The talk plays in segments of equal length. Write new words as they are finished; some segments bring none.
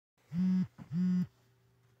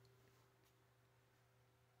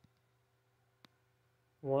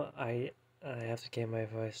What I have to get my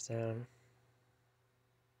voice down.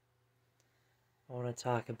 I want to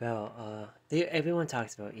talk about everyone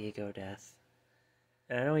talks about ego death,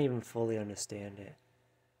 and I don't even fully understand it.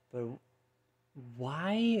 But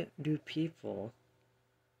why do people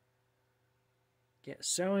get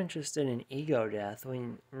so interested in ego death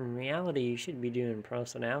when in reality you should be doing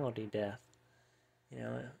personality death? You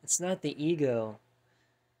know, it's not the ego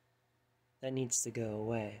that needs to go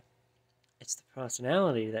away. It's the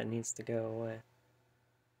personality that needs to go away.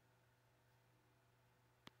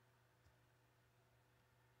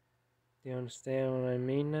 Do you understand what I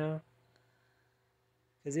mean now?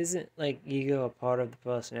 Because isn't, like, ego a part of the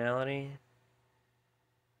personality?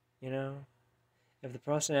 You know? If the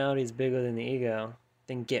personality is bigger than the ego,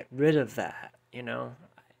 then get rid of that, you know?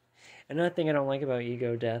 Another thing I don't like about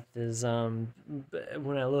ego death is, when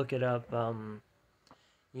I look it up,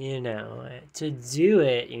 to do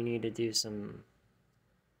it, you need to do some,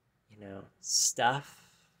 stuff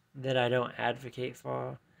that I don't advocate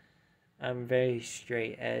for. I'm very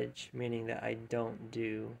straight edge, meaning that I don't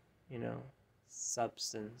do, you know,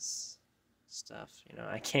 substance stuff.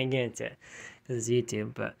 I can't get into it because it's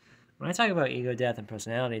YouTube. But when I talk about ego death and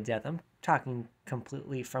personality death, I'm talking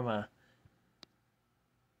completely from a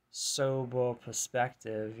sober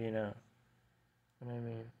perspective, you know what I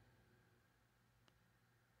mean?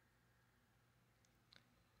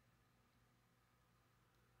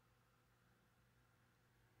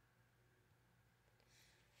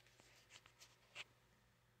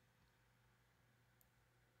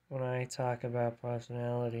 When I talk about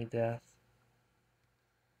personality death,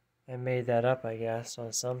 I made that up, I guess,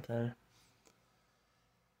 or something.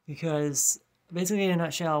 Because basically, in a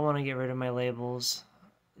nutshell, I want to get rid of my labels.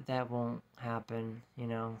 That won't happen,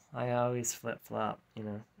 I always flip-flop,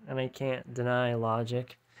 and I can't deny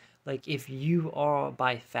logic. Like, if you are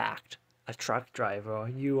by fact a truck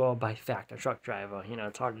driver, you are by fact a truck driver,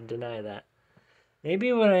 it's hard to deny that.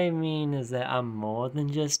 Maybe what I mean is that I'm more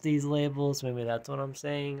than just these labels, maybe that's what I'm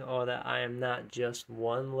saying, or that I am not just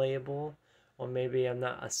one label, or maybe I'm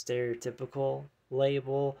not a stereotypical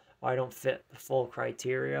label, or I don't fit the full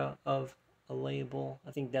criteria of a label.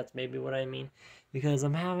 I think that's maybe what I mean, because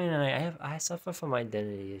I suffer from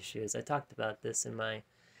identity issues. I talked about this in my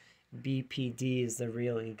BPD's The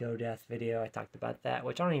Real Ego Death video. I talked about that,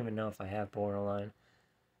 which I don't even know if I have borderline.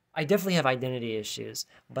 I definitely have identity issues,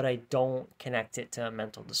 but I don't connect it to a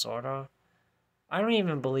mental disorder. I don't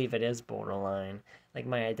even believe it is borderline. Like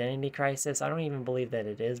my identity crisis, I don't even believe that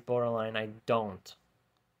it is borderline. I don't.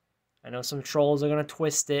 I know some trolls are gonna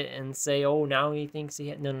twist it and say, "Oh, now he thinks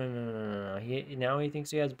he no no no no no no. Now he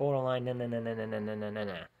thinks he has borderline." No no no no no no no no no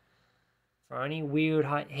no. For any weird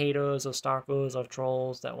haters or stalkers or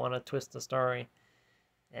trolls that want to twist the story,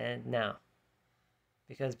 and no,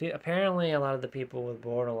 because apparently a lot of the people with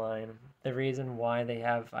borderline, the reason why they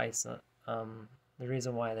have the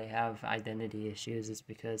reason why they have identity issues is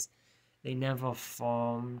because they never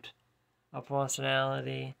formed a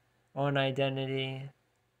personality or an identity.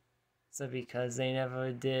 So because they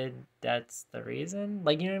never did, that's the reason.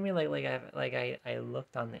 Like, you know what I mean? I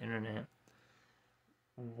looked on the internet.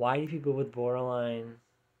 Why do people with borderline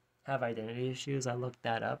have identity issues? I looked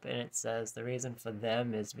that up, and it says the reason for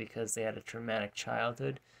them is because they had a traumatic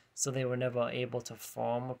childhood, so they were never able to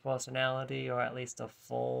form a personality, or at least a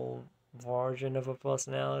full version of a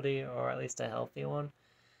personality, or at least a healthy one.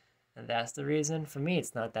 And that's the reason. For me,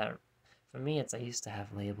 it's not that. For me, it's I used to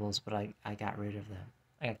have labels, but I got rid of them.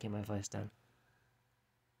 I gotta keep my voice down.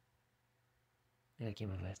 I gotta keep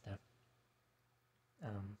my voice down.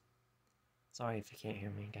 Sorry if you can't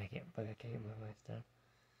hear me. I can't keep my voice down.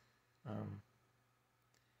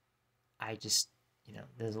 I just,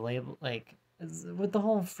 there's a label, like, with the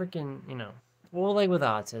whole freaking, well, like with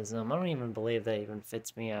autism, I don't even believe that even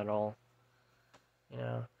fits me at all,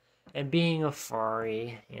 and being a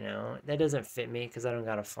furry, that doesn't fit me because I don't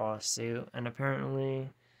got a fur suit, and apparently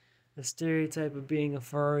the stereotype of being a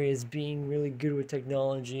furry is being really good with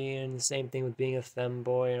technology, and the same thing with being a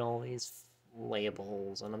femboy and all these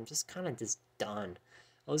labels, and I'm just kind of just done.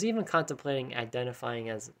 I was even contemplating identifying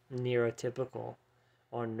as neurotypical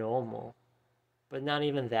or normal, but not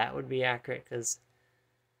even that would be accurate because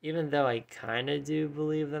even though I kind of do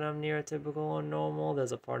believe that I'm neurotypical or normal,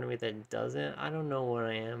 there's a part of me that doesn't. I don't know what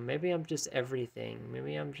I am. Maybe I'm just everything.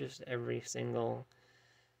 Maybe I'm just every single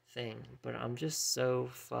thing, but I'm just so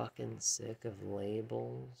fucking sick of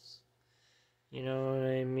labels. You know what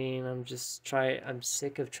I mean? I'm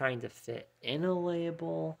sick of trying to fit in a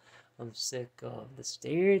label. I'm sick of the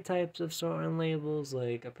stereotypes of certain labels.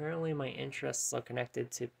 Like, apparently my interests are connected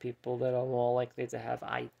to people that are more likely to have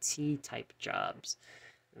IT type jobs.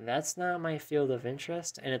 That's not my field of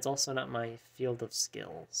interest, and it's also not my field of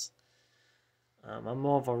skills. I'm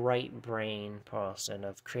more of a right brain person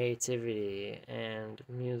of creativity and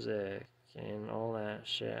music and all that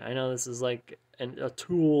shit. I know this is like a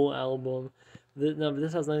Tool album. No, but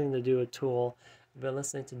this has nothing to do with Tool. I've been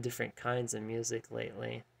listening to different kinds of music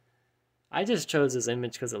lately. I just chose this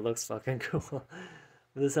image because it looks fucking cool.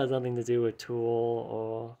 This has nothing to do with Tool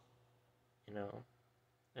or, you know,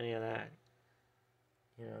 any of that.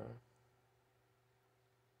 You know,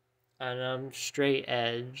 and I'm straight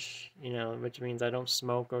edge, which means I don't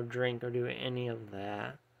smoke or drink or do any of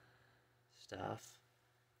that stuff.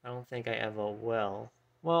 I don't think I ever will.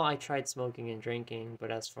 Well, I tried smoking and drinking,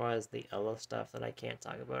 but as far as the other stuff that I can't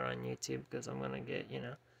talk about on YouTube because I'm gonna get,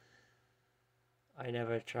 I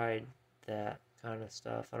never tried that kind of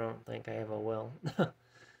stuff. I don't think I ever will.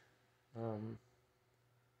 um,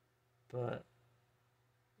 but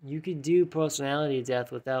you could do personality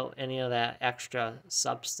death without any of that extra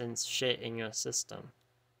substance shit in your system.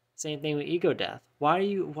 Same thing with ego death. Why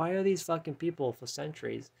are these fucking people for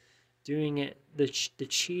centuries doing it the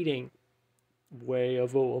cheating way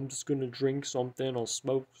of, oh, I'm just gonna drink something or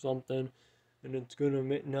smoke something and it's gonna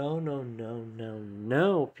make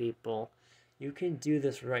no, people. You can do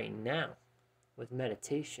this right now with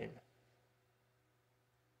meditation.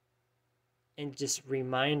 And just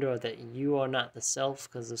reminder that you are not the self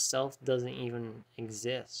because the self doesn't even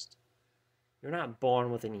exist. You're not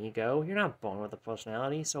born with an ego. You're not born with a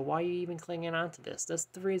personality. So why are you even clinging on to this? That's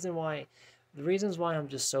the reason why. The reasons why I'm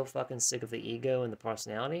just so fucking sick of the ego and the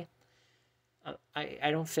personality.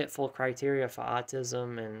 I don't fit full criteria for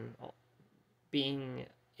autism and being,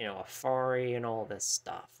 a furry and all this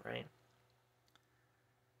stuff, right?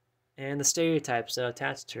 And the stereotypes that are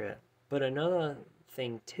attached to it. But another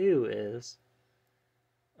thing too is,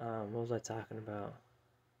 what was I talking about?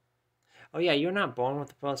 Oh yeah, you're not born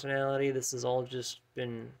with a personality. This has all just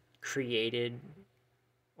been created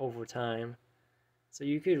over time. So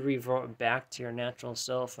you could revert back to your natural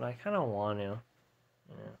self, and I kind of want to,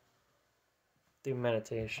 through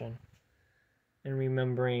meditation and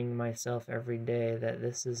remembering myself every day that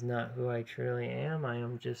this is not who I truly am. I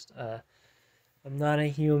am just I'm not a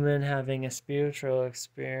human having a spiritual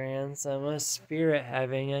experience. I'm a spirit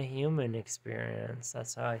having a human experience.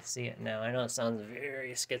 That's how I see it now. I know it sounds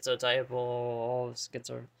very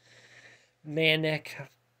schizotypal, manic,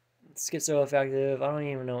 schizoaffective. I don't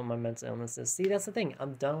even know what my mental illness is. See, that's the thing.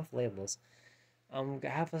 I'm done with labels. I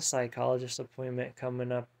have a psychologist appointment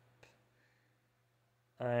coming up,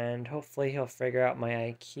 and hopefully he'll figure out my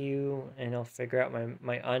IQ and he'll figure out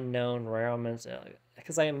my unknown rare mental,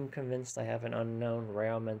 because I am convinced I have an unknown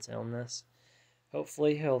rare mental illness.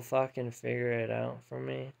 Hopefully he'll fucking figure it out for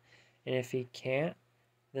me. And if he can't,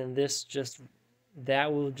 then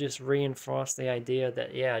that will just reinforce the idea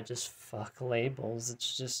that, yeah, just fuck labels.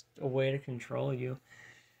 It's just a way to control you.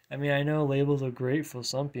 I mean, I know labels are great for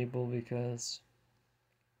some people because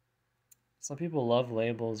some people love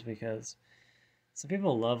labels because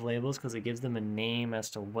it gives them a name as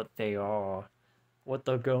to what they are, what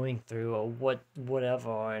they're going through, or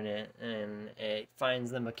whatever in it, and it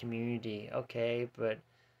finds them a community. Okay, but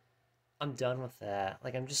I'm done with that.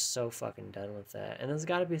 Like, I'm just so fucking done with that. And there's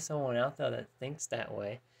got to be someone out there that thinks that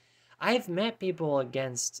way. I've met people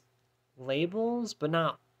against labels, but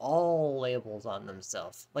not all labels on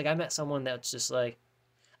themselves. Like, I met someone that's just like,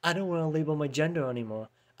 I don't want to label my gender anymore.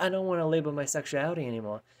 I don't want to label my sexuality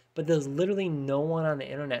anymore. But there's literally no one on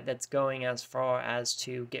the internet that's going as far as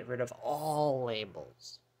to get rid of all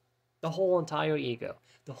labels. The whole entire ego,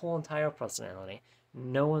 the whole entire personality.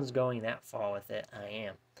 No one's going that far with it. I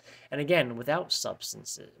am. And again, without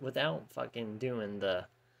substances, without fucking doing I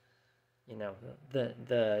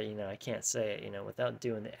can't say it, without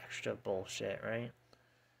doing the extra bullshit, right?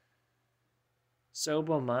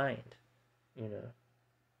 Sober mind,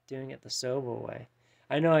 doing it the sober way.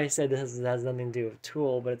 I know I said this has nothing to do with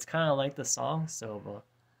Tool, but it's kind of like the song Sober.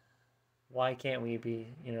 Why can't we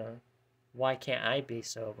be, why can't I be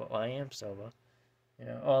sober? Well, I am sober,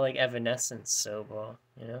 or like Evanescence sober,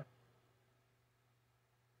 you know?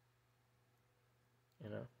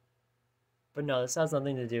 But no, this has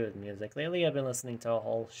nothing to do with music. Lately I've been listening to a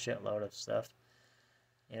whole shitload of stuff.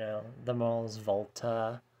 The Mars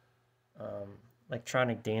Volta,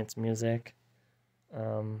 electronic dance music.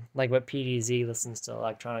 Like what PDZ listens to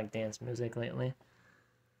electronic dance music lately.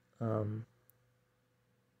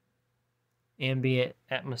 Ambient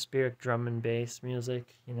atmospheric drum and bass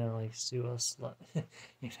music, like Sua Slut.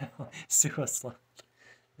 Sua Slut.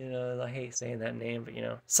 I hate saying that name, but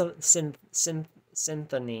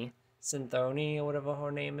Synthony or whatever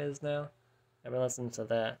her name is now. I've been listening to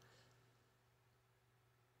that.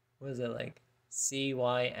 what is it, like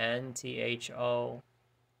Cynthoni?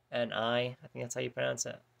 I think that's how you pronounce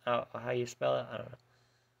it. How you spell it? I don't know.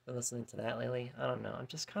 Been listening to that lately. I don't know. I'm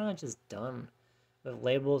just kind of just done with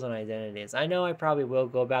labels and identities. I know I probably will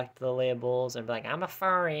go back to the labels and be like, I'm a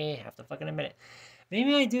furry. Have to fucking admit it.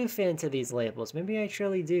 Maybe I do fit into these labels. Maybe I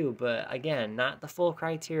truly do. But again, not the full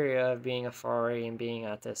criteria of being a furry and being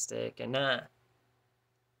autistic, and not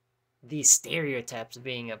these stereotypes of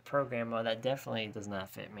being a programmer. That definitely does not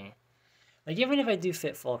fit me. Like, even if I do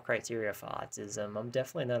fit full criteria for autism, I'm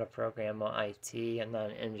definitely not a programmer, IT, I'm not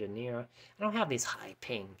an engineer. I don't have these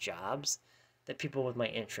high-paying jobs that people with my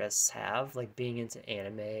interests have, like being into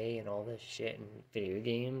anime and all this shit and video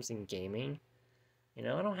games and gaming. You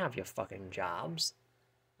know, I don't have your fucking jobs.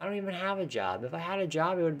 I don't even have a job. If I had a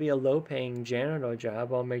job, it would be a low-paying janitor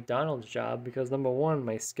job or a McDonald's job because, number one,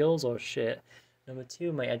 my skills are shit. Number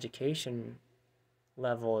two, my education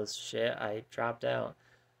level is shit. I dropped out.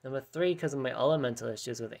 Number three, because of my other mental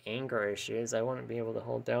issues with anger issues, I wouldn't be able to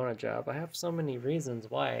hold down a job. I have so many reasons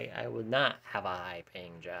why I would not have a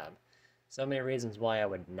high-paying job. So many reasons why I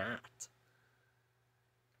would not.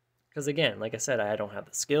 Because again, like I said, I don't have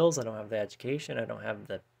the skills, I don't have the education, I don't have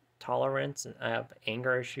the tolerance, I have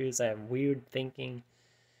anger issues, I have weird thinking.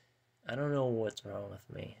 I don't know what's wrong with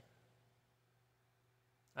me.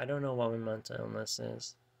 I don't know what my mental illness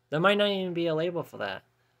is. There might not even be a label for that.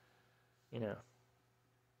 You know.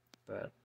 But